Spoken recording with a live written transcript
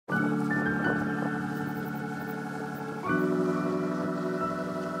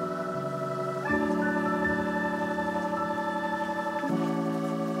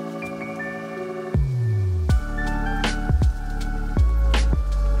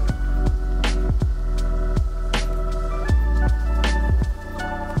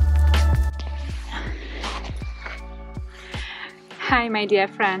my dear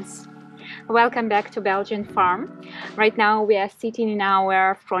friends. Welcome back to Belgian farm. Right now we are sitting in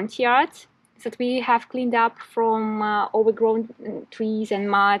our front yard that we have cleaned up from overgrown trees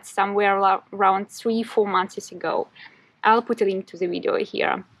and mud somewhere around 3-4 months ago. I'll put a link to the video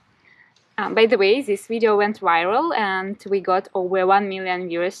here. By the way, this video went viral and we got over 1 million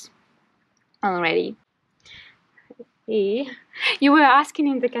views already. Hey. You were asking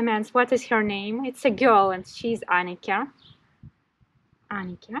in the comments what is her name. It's a girl and she's Annika.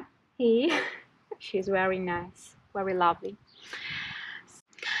 Annika. Hey. She's very nice, very lovely.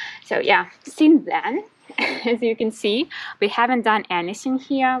 So yeah, since then, as you can see, we haven't done anything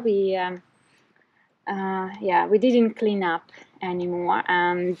here. We didn't clean up anymore,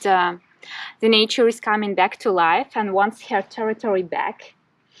 and the nature is coming back to life and wants her territory back.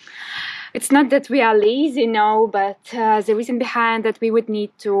 It's not that we are lazy, no, but the reason behind that we would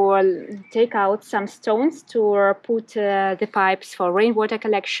need to take out some stones to put the pipes for rainwater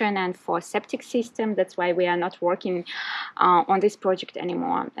collection and for septic system. That's why we are not working on this project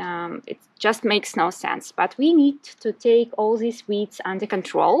anymore. It just makes no sense. But we need to take all these weeds under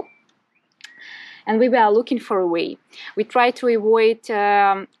control. And we were looking for a way. We try to avoid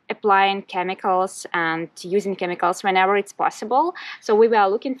applying chemicals and using chemicals whenever it's possible. So we were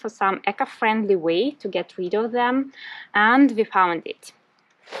looking for some eco-friendly way to get rid of them, and we found it.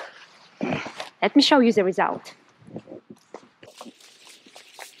 Let me show you the result.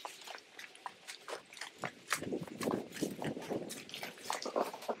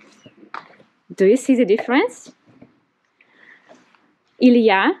 Do you see the difference?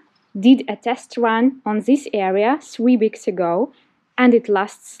 Ilya did a test run on this area 3 weeks ago, and it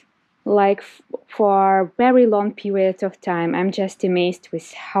lasts like for a very long period of time. I'm just amazed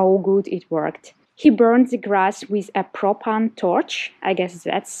with how good it worked. He burned the grass with a propane torch, I guess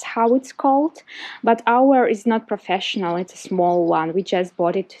that's how it's called, but our is not professional, it's a small one. We just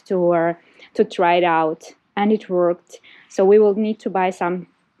bought it to try it out, and it worked. So we will need to buy some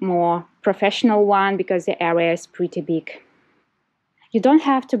more professional one because the area is pretty big. You don't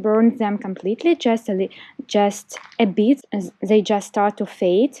have to burn them completely, just a bit. They just start to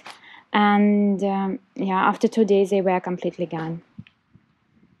fade, and after 2 days they were completely gone.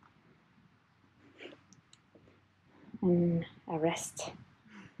 And a rest.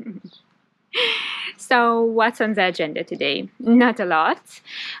 So what's on the agenda today? Not a lot.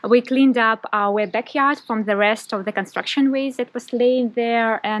 We cleaned up our backyard from the rest of the construction waste that was laying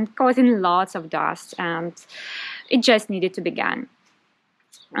there and causing lots of dust, and it just needed to be gone.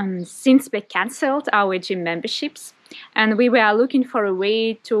 Since we cancelled our gym memberships and we were looking for a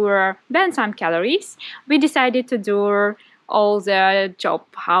way to burn some calories, we decided to do all the job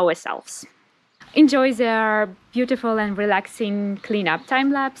ourselves. Enjoy the beautiful and relaxing cleanup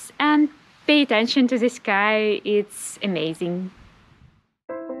time lapse and pay attention to the sky, it's amazing.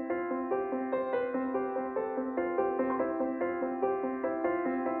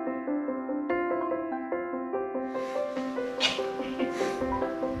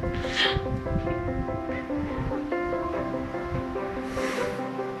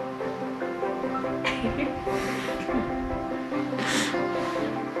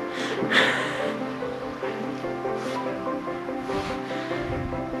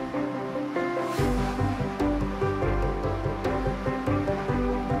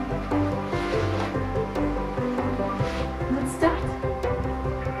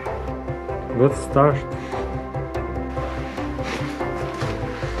 Let's start.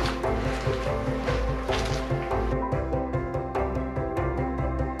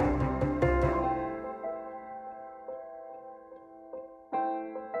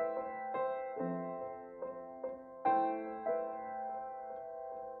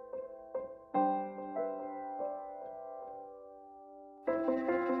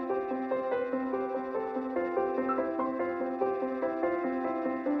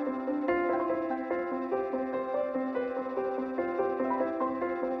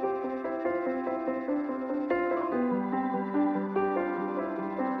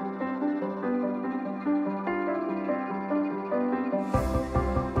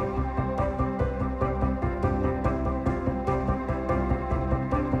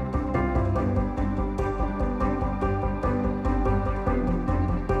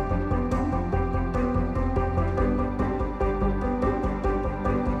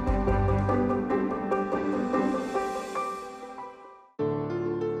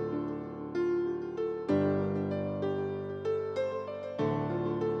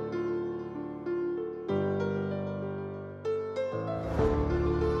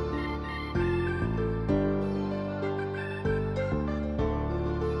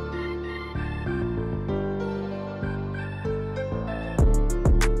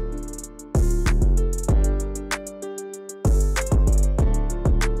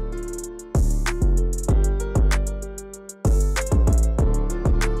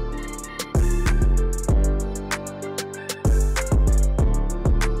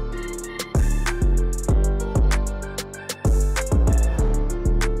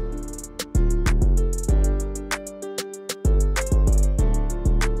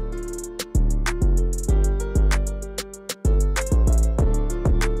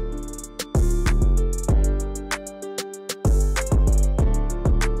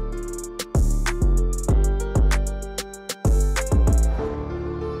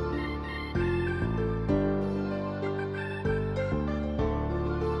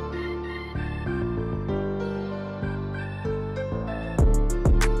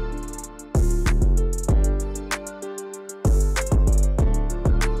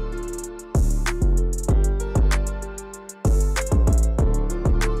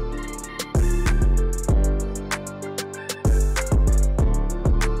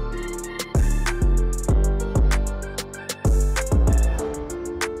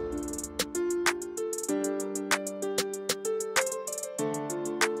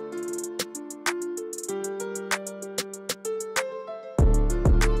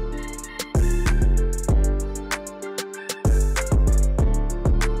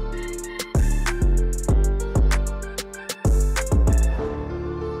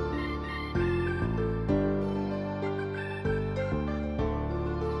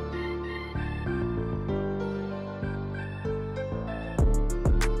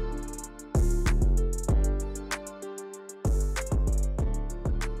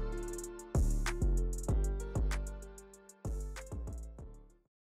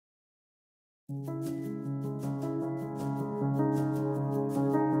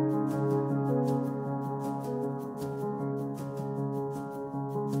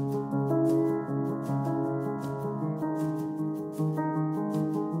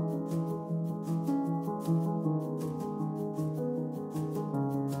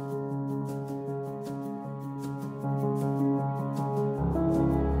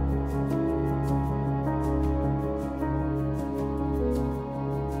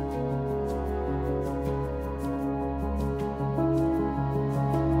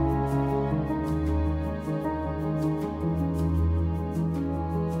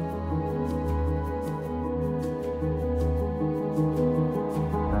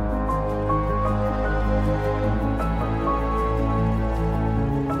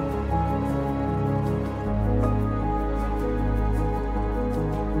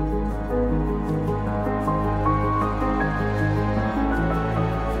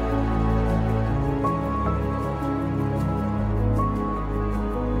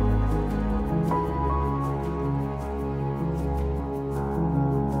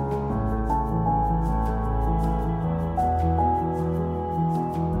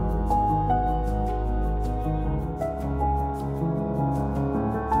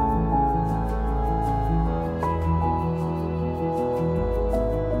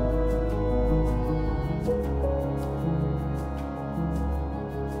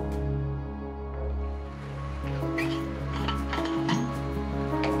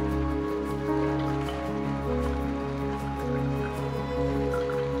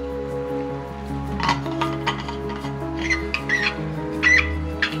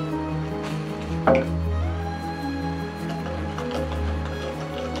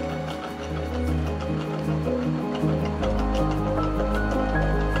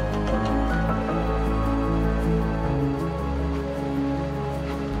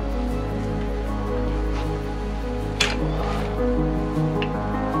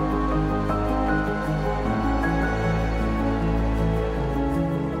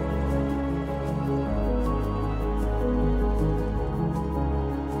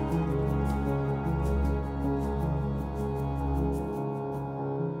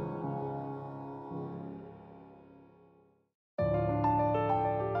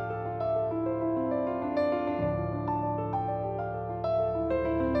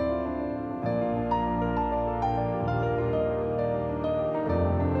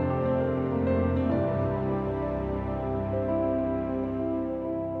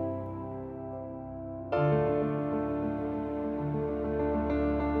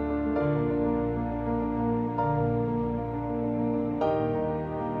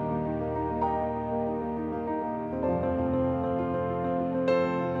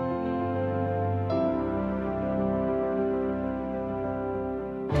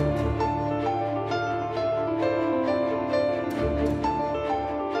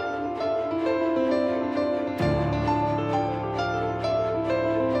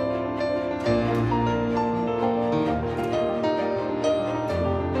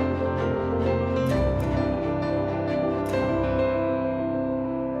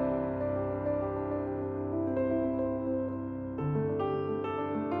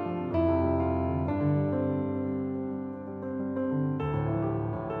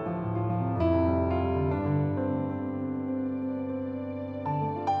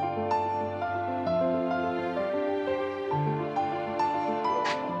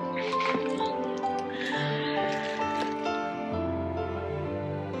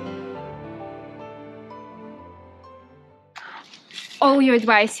 All your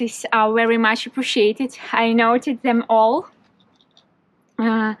advices are very much appreciated. I noted them all.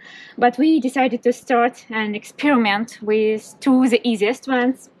 But we decided to start an experiment with the easiest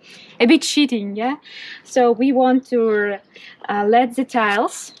ones. A bit cheating, yeah? So we want to let the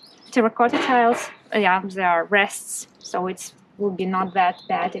tiles, terracotta tiles, they are rests, so it will be not that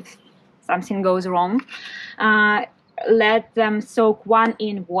bad if something goes wrong. Let them soak one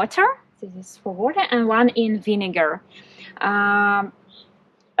in water, this is for water, and one in vinegar. A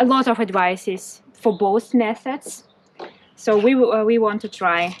lot of advices for both methods. So we want to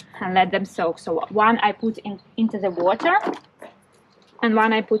try and let them soak. So one I put into the water and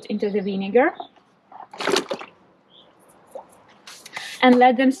one I put into the vinegar. And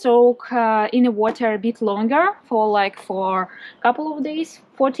let them soak in the water a bit longer for a couple of days,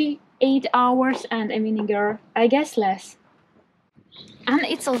 48 hours, and a vinegar, I guess, less. And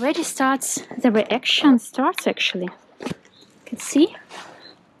it already starts, the reaction starts actually. You can see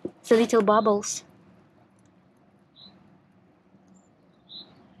the little bubbles.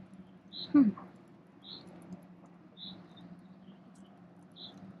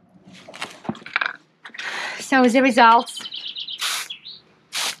 So the results.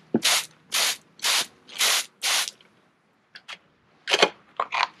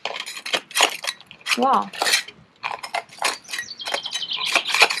 Wow.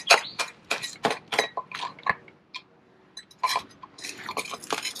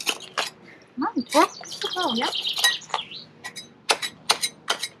 Oh, it works so well, yeah.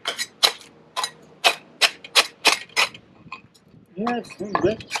 Yeah, it's not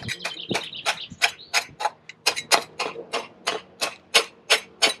bad.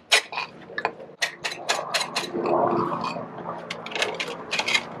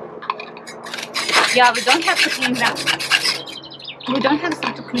 Yeah, we don't have to clean them. We don't have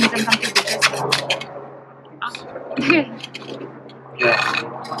to clean them completely. Yeah.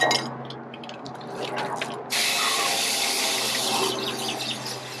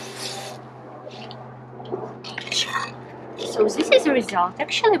 So this is the result.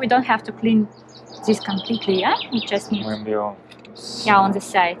 Actually, we don't have to clean this completely, yeah? We just need, Maybe on on the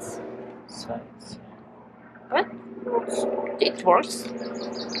sides. sides. But it works.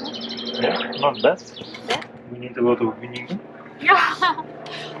 Yeah, not bad. Yeah. We need a lot of vinegar. Yeah.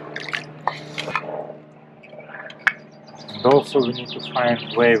 And also we need to find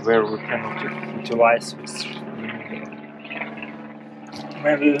a way where we can utilize this vinegar.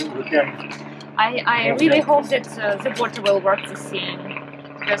 Maybe we can... I really hope that the water will work the same.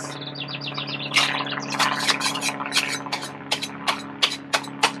 Because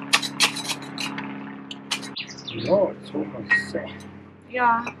No, it's almost the same.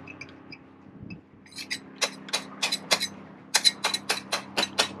 yeah.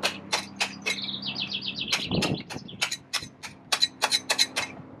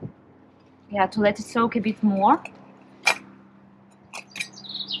 Yeah, to let it soak a bit more.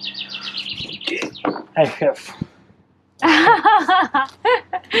 I have.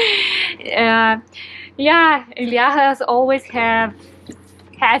 Yeah, Ilya has always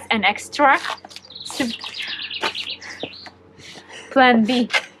has an extra plan B.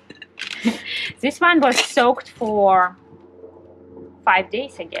 This one was soaked for 5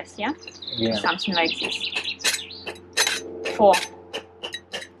 days, I guess, yeah? Yeah. Something like this. 4.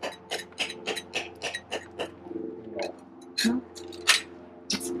 No?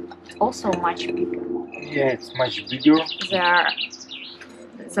 It's also much bigger. Yeah, it's much bigger.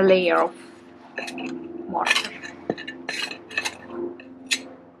 The layer of mortar.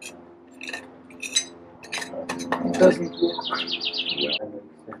 It doesn't work.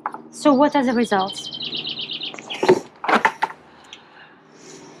 So what are the results?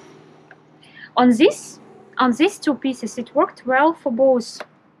 On these two pieces, it worked well for both.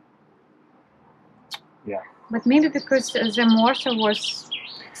 Yeah. But maybe because the mortar was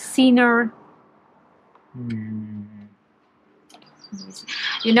thinner.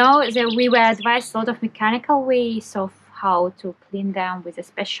 You know, we were advised a lot of mechanical ways of how to clean them with a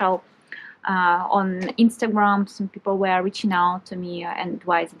special. On Instagram, some people were reaching out to me and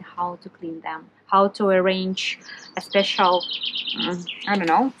advising how to clean them, how to arrange a special, I don't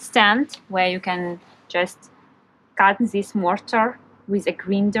know, stand where you can just cut this mortar with a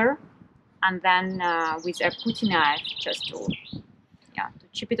grinder and then with a putty knife just to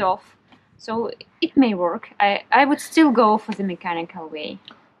chip it off. So it may work. I would still go for the mechanical way.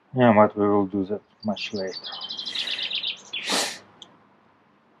 Yeah, but we will do that much later.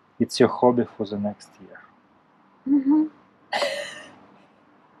 It's your hobby for the next year. Mm-hmm.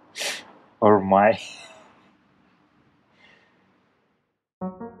 Or my.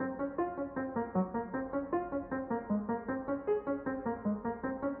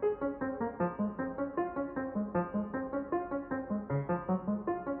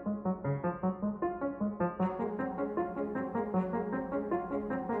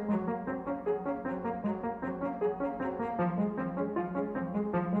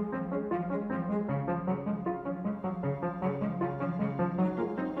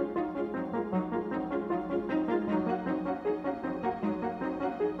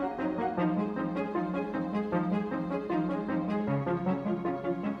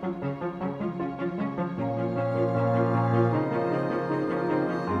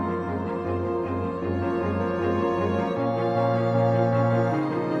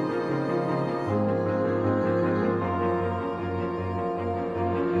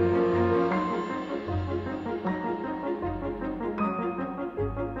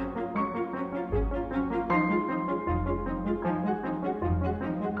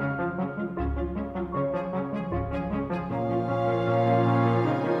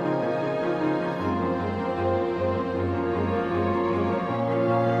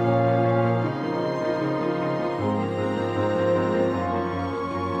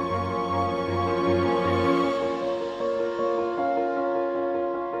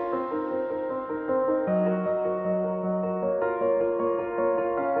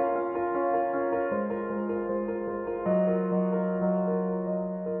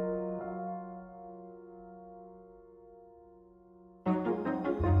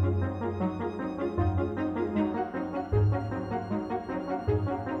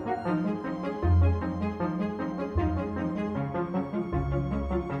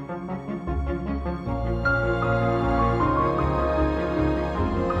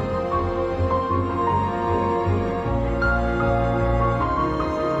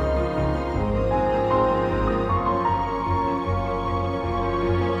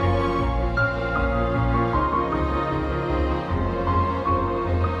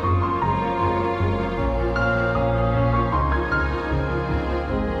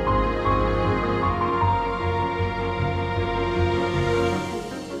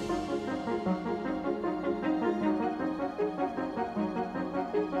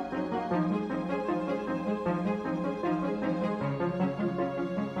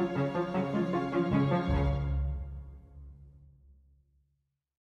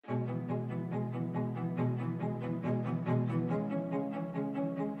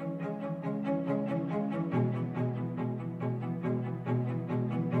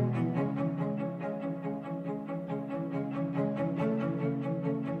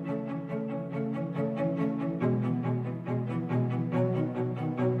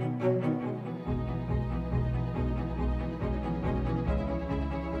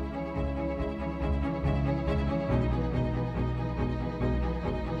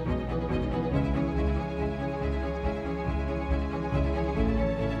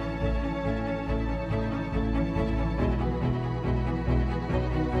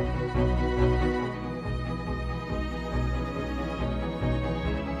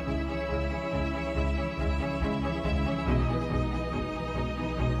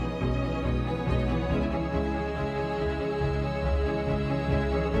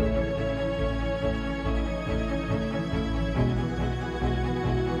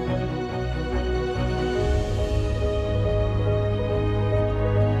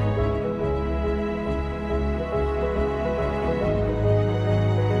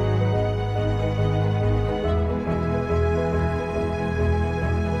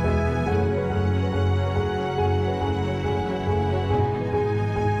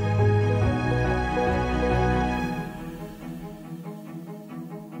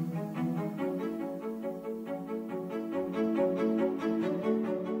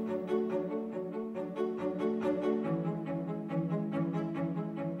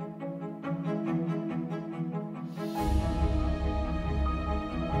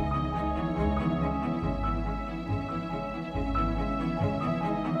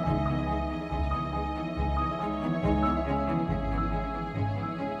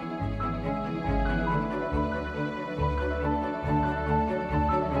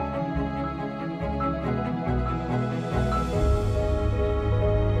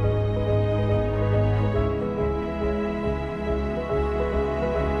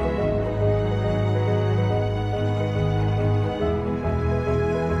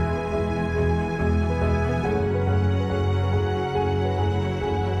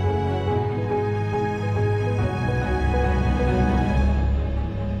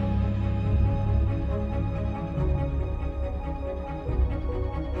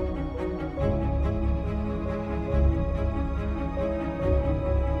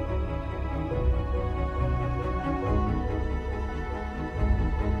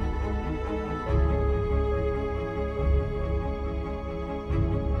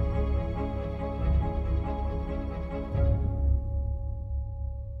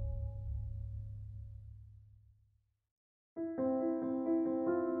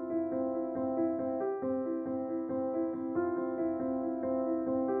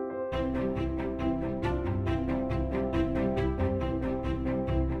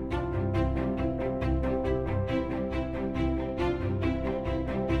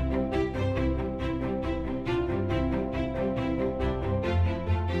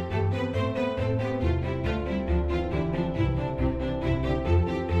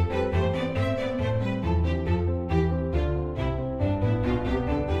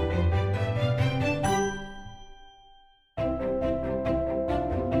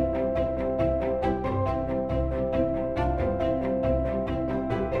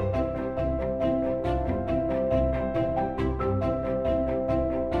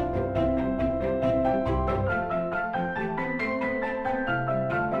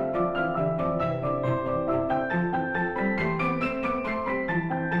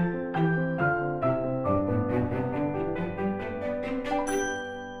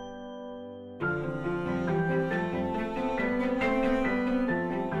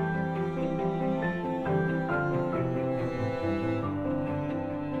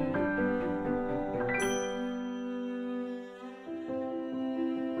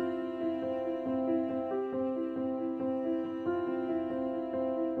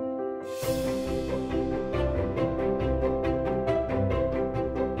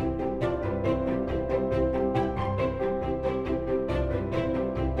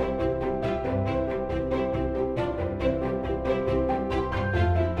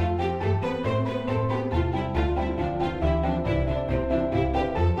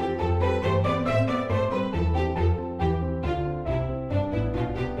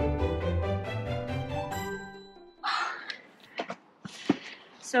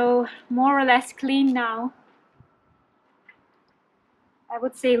 so more or less clean now. I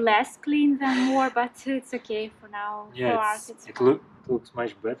would say less clean than more, but it's okay for now. Yeah, For us, it's it fine. looks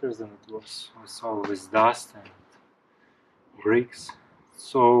much better than it was. With all this dust and bricks.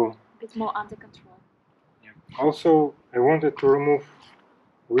 So A bit more under control. yeah. Also, I wanted to remove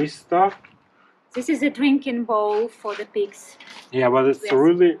this stuff. This is a drinking bowl for the pigs. Yeah, but it's Yes.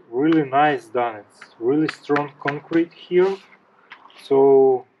 really nice done. It's really strong concrete here.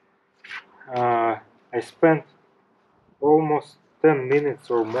 So I spent almost 10 minutes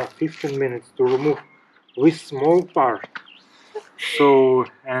or more, 15 minutes to remove this small part. So,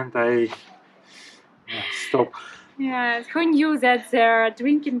 and I stop. Yeah, who knew that the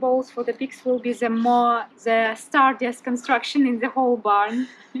drinking bowls for the pigs will be the sturdiest construction in the whole barn?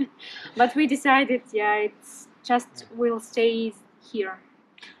 But we decided, yeah, it's just will stay here.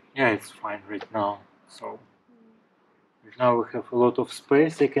 Yeah, it's fine right now. So right now we have a lot of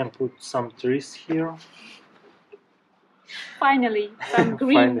space. I can put some trees here. Finally, some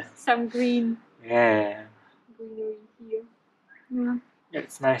green, some green. Yeah. Greenery here. Yeah. Yeah,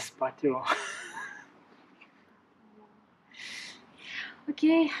 it's nice patio.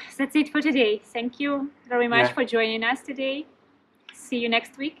 Okay, that's it for today. Thank you very much Yeah. for joining us today. See you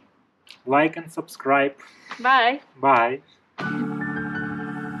next week. Like and subscribe. Bye. Bye.